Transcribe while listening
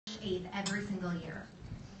8th every single year.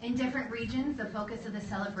 In different regions, the focus of the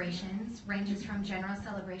celebrations ranges from general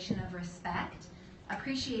celebration of respect,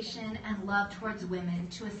 appreciation, and love towards women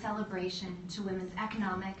to a celebration to women's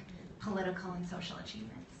economic, political, and social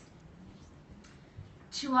achievements.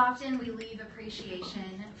 Too often we leave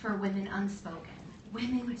appreciation for women unspoken.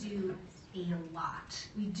 Women do a lot.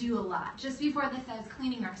 We do a lot. Just before this, I was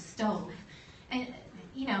cleaning our stove. And,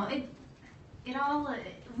 you know,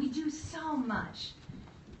 we do so much.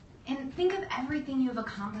 And think of everything you've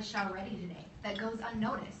accomplished already today that goes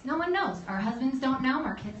unnoticed. No one knows. Our husbands don't know.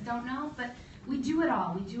 Our kids don't know. But we do it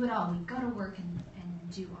all. We do it all. We go to work and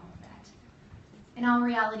do all of that. In all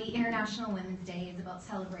reality, International Women's Day is about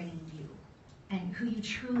celebrating you and who you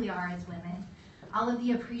truly are as women. All of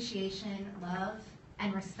the appreciation, love,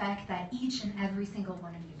 and respect that each and every single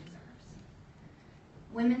one of you deserves.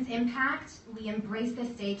 Women's Impact, we embrace this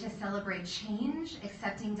day to celebrate change,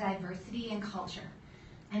 accepting diversity and culture,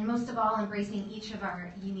 and most of all, embracing each of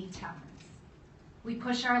our unique talents. We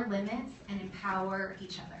push our limits and empower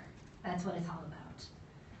each other. That's what it's all about.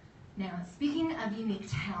 Now, speaking of unique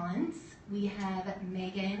talents, we have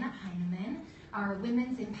Megan Heineman, our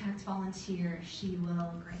Women's Impact volunteer. She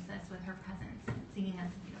will grace us with her presence, singing us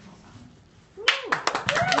a beautiful song.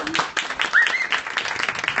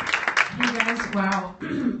 Hey guys, wow.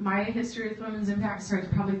 My history with Women's Impact started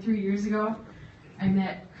probably 3 years ago. I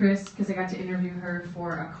met Chris because I got to interview her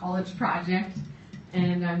for a college project,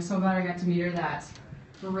 and I'm so glad I got to meet her that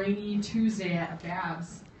rainy Tuesday at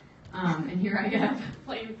Babs. And here I am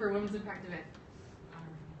playing for a Women's Impact event.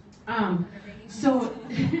 So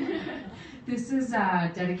this is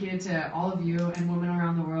dedicated to all of you and women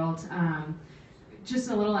around the world.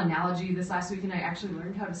 Just a little analogy, this last weekend I actually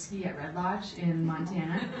learned how to ski at Red Lodge in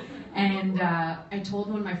Montana. And I told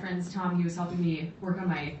one of my friends, Tom, he was helping me work on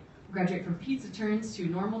my graduate from pizza turns to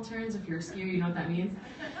normal turns. If you're a skier, you know what that means.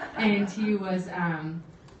 And he was, I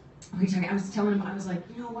was telling him, I was like,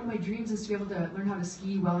 you know, one of my dreams is to be able to learn how to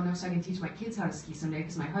ski well enough so I can teach my kids how to ski someday,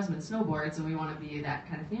 because my husband snowboards and we want to be that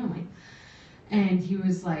kind of family. And he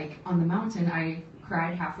was like, on the mountain, I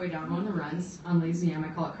cried halfway down one of the runs on Lazy M, I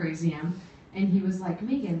call it Crazy M. And he was like,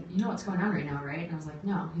 Megan, you know what's going on right now, right? And I was like,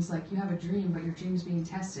 no. He's like, you have a dream, but your dream's being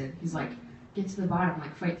tested. He's like, get to the bottom,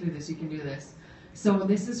 like fight through this, you can do this. So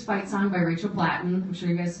this is Fight Song by Rachel Platten. I'm sure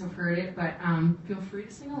you guys have heard it, but feel free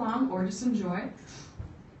to sing along or just enjoy.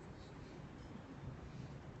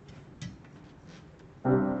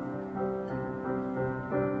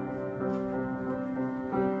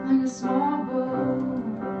 Like a small boat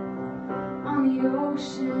on the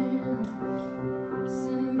ocean,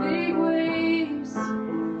 sending big waves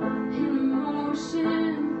in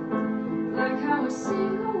motion, like how a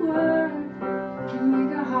single word can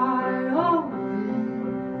make a heart open.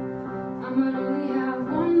 I might only have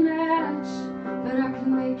one match, but I can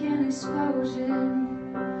make an explosion.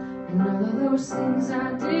 And all of those things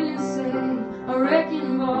I didn't say are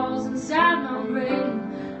wrecking balls inside my brain.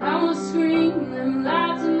 I will scream them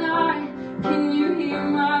loud tonight. Can you hear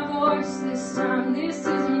my voice this time? This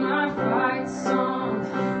is my fight song.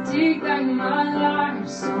 Take back my life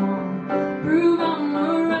song. Prove I'm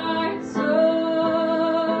the right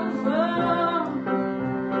song.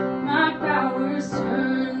 My power's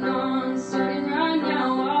turned on. Starting right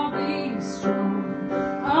now, I'll be strong.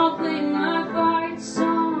 I'll play my fight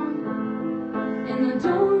song. And I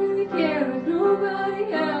don't really care if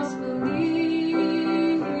nobody else believes,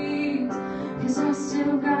 'cause I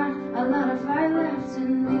still got a lot of fight left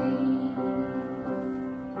in me.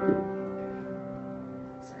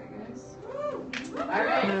 Sorry guys.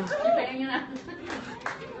 Alright, keep hanging out.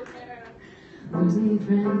 Losing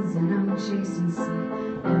friends and I'm chasing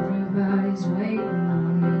sleep. Everybody's waiting on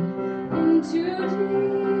me.